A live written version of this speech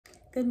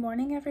Good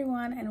morning,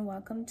 everyone, and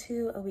welcome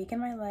to A Week in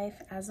My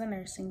Life as a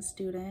nursing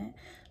student.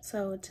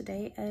 So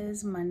today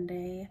is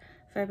Monday,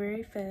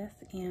 February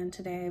 5th, and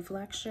today I have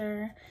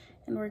lecture,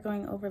 and we're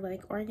going over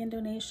like organ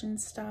donation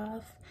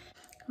stuff.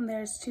 And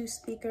there's two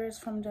speakers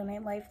from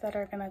Donate Life that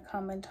are gonna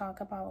come and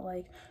talk about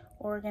like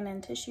organ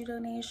and tissue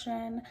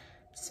donation.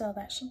 So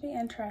that should be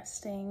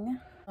interesting.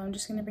 I'm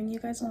just gonna bring you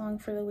guys along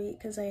for the week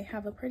because I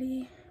have a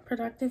pretty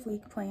productive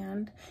week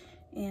planned,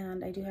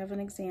 and I do have an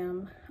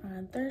exam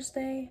on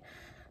Thursday.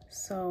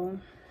 So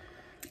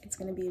it's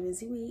gonna be a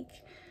busy week,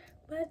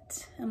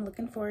 but I'm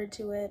looking forward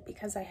to it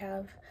because I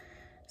have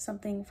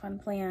something fun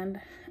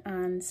planned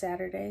on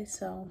Saturday.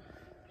 So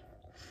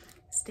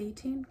stay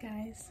tuned,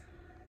 guys.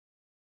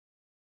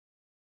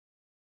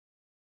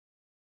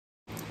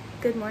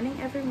 Good morning,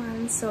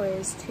 everyone. So it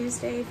is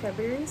Tuesday,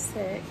 February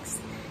 6th,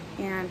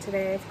 and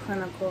today I have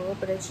clinical,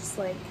 but it's just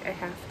like a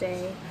half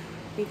day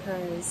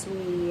because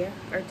we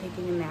are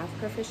taking a math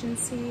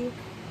proficiency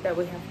that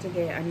we have to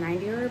get a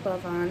 90 or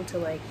above on to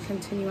like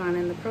continue on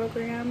in the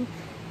program,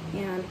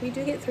 and we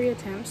do get 3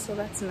 attempts, so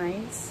that's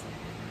nice.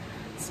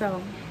 So,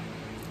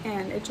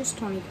 and it's just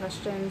 20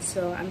 questions,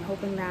 so I'm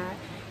hoping that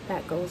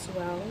that goes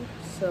well.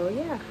 So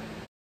yeah.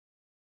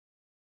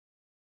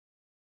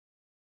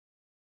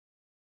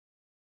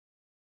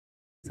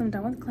 So I'm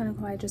done with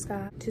clinical. I just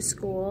got to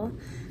school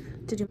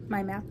to do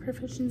my math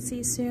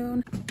proficiency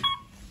soon.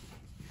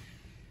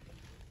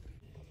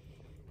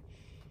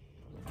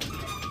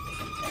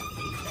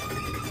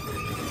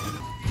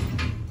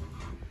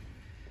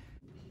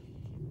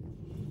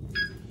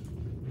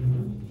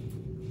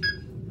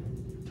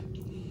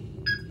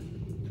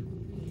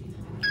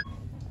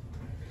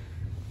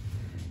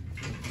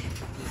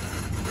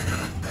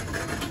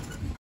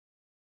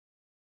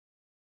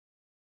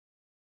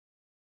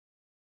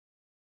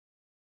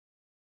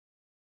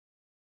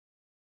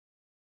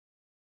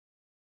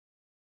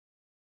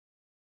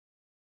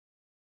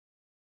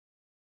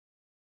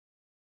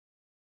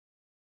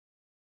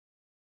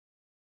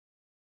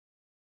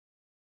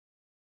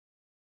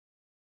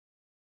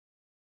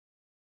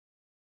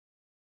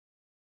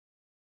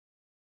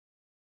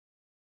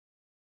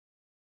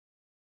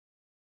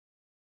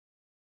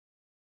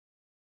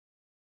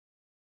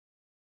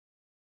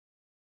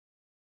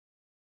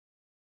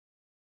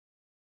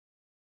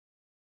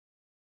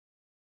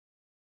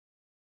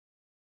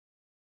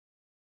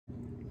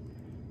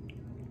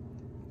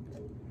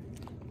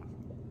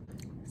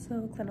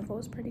 So clinical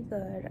was pretty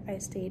good. I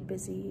stayed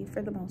busy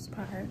for the most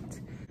part.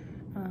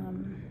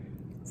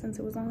 Since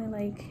it was only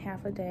like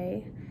half a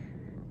day,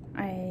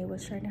 I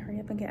was trying to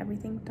hurry up and get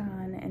everything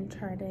done and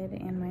charted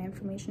and my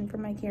information for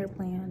my care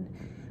plan,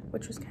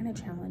 which was kind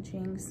of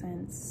challenging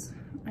since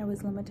I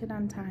was limited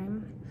on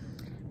time.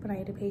 But I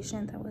had a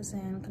patient that was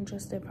in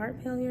congestive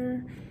heart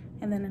failure,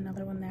 and then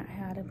another one that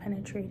had a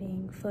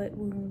penetrating foot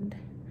wound.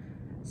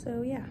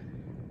 So yeah.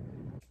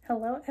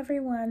 Hello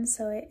everyone,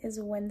 so it is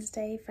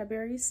Wednesday,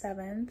 February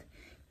 7th,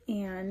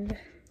 and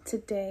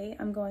today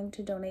I'm going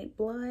to donate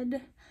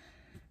blood.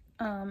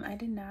 I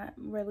did not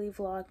really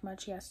vlog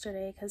much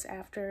yesterday because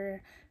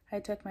after I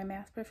took my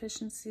math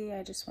proficiency,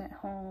 I just went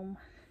home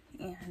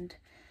and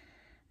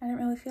I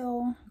didn't really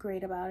feel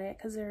great about it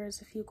because there was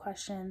a few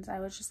questions I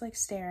was just like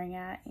staring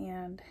at,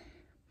 and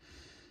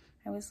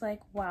I was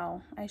like,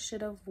 wow, I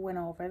should have went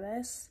over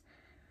this,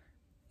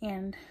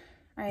 and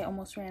I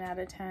almost ran out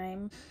of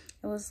time.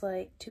 It was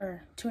like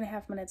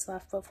 2.5 minutes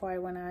left before I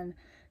went on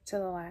to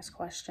the last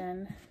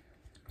question.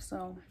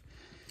 So,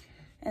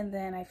 and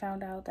then I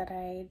found out that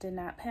I did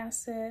not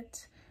pass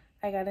it.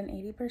 I got an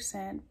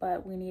 80%,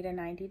 but we need a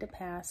 90 to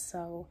pass.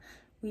 So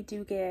we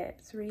do get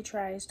 3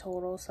 tries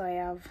total. So I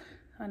have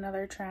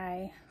another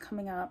try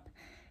coming up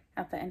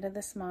at the end of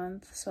this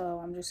month. So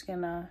I'm just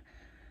gonna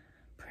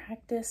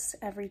practice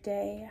every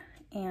day.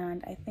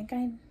 And I think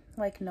I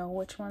like know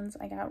which ones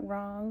I got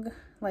wrong.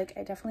 Like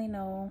I definitely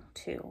know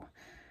 2,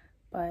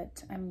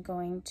 but I'm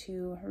going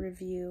to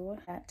review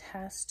that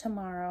test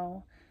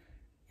tomorrow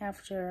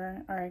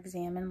after our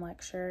exam and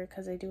lecture,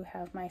 because I do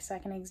have my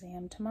second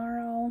exam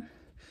tomorrow,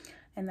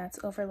 and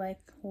that's over like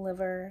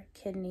liver,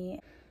 kidney,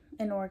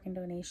 and organ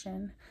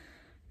donation.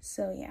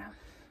 So yeah,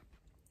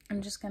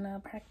 I'm just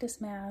gonna practice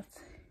math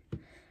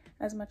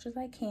as much as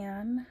I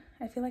can.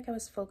 I feel like I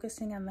was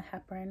focusing on the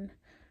heparin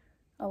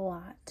a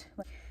lot.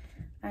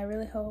 I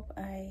really hope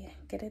I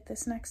get it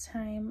this next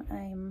time.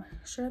 I'm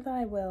sure that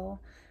I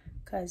will,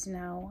 because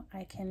now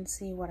I can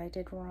see what I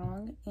did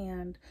wrong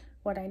and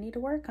what I need to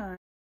work on.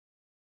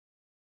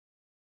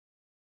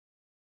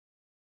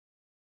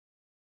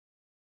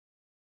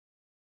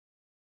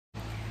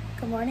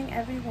 Good morning,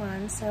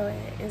 everyone. So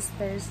it is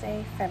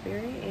Thursday,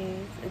 February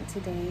 8th, and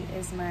today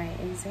is my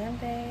exam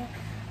day.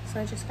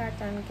 So I just got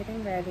done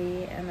getting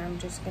ready, and I'm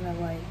just gonna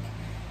like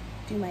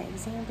do my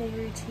exam day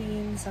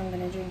routine. So I'm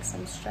gonna drink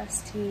some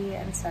stress tea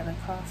instead of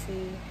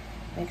coffee,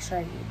 make sure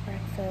I eat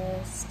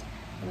breakfast.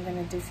 I'm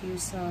gonna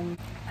diffuse some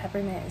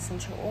peppermint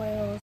essential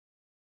oils.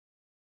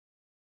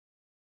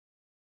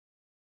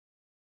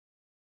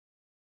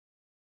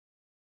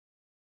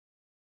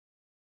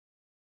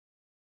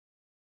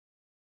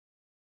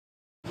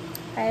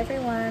 Hi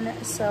everyone,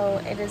 so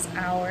it is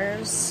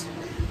hours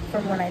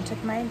from when I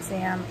took my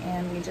exam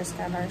and we just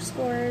got our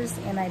scores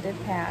and I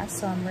did pass,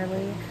 so I'm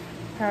really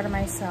proud of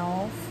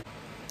myself.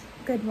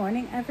 Good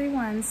morning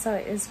everyone, so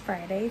it is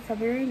Friday,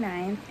 February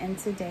 9th, and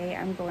today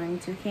I'm going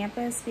to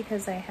campus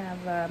because I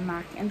have a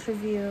mock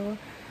interview.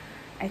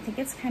 I think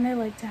it's kind of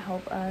like to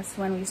help us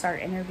when we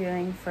start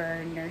interviewing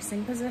for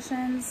nursing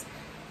positions,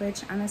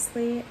 which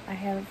honestly, I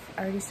have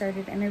already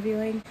started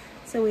interviewing.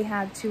 So we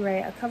had to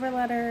write a cover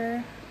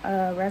letter,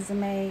 a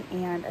resume,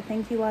 and a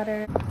thank you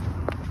letter.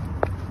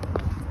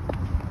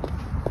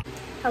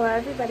 Hello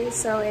everybody,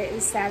 so it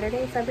is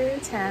Saturday, February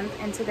 10th,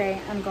 and today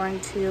I'm going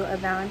to a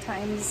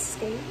Valentine's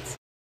skate.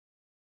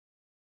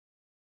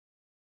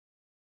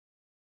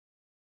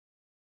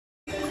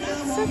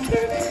 So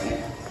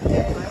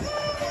cute.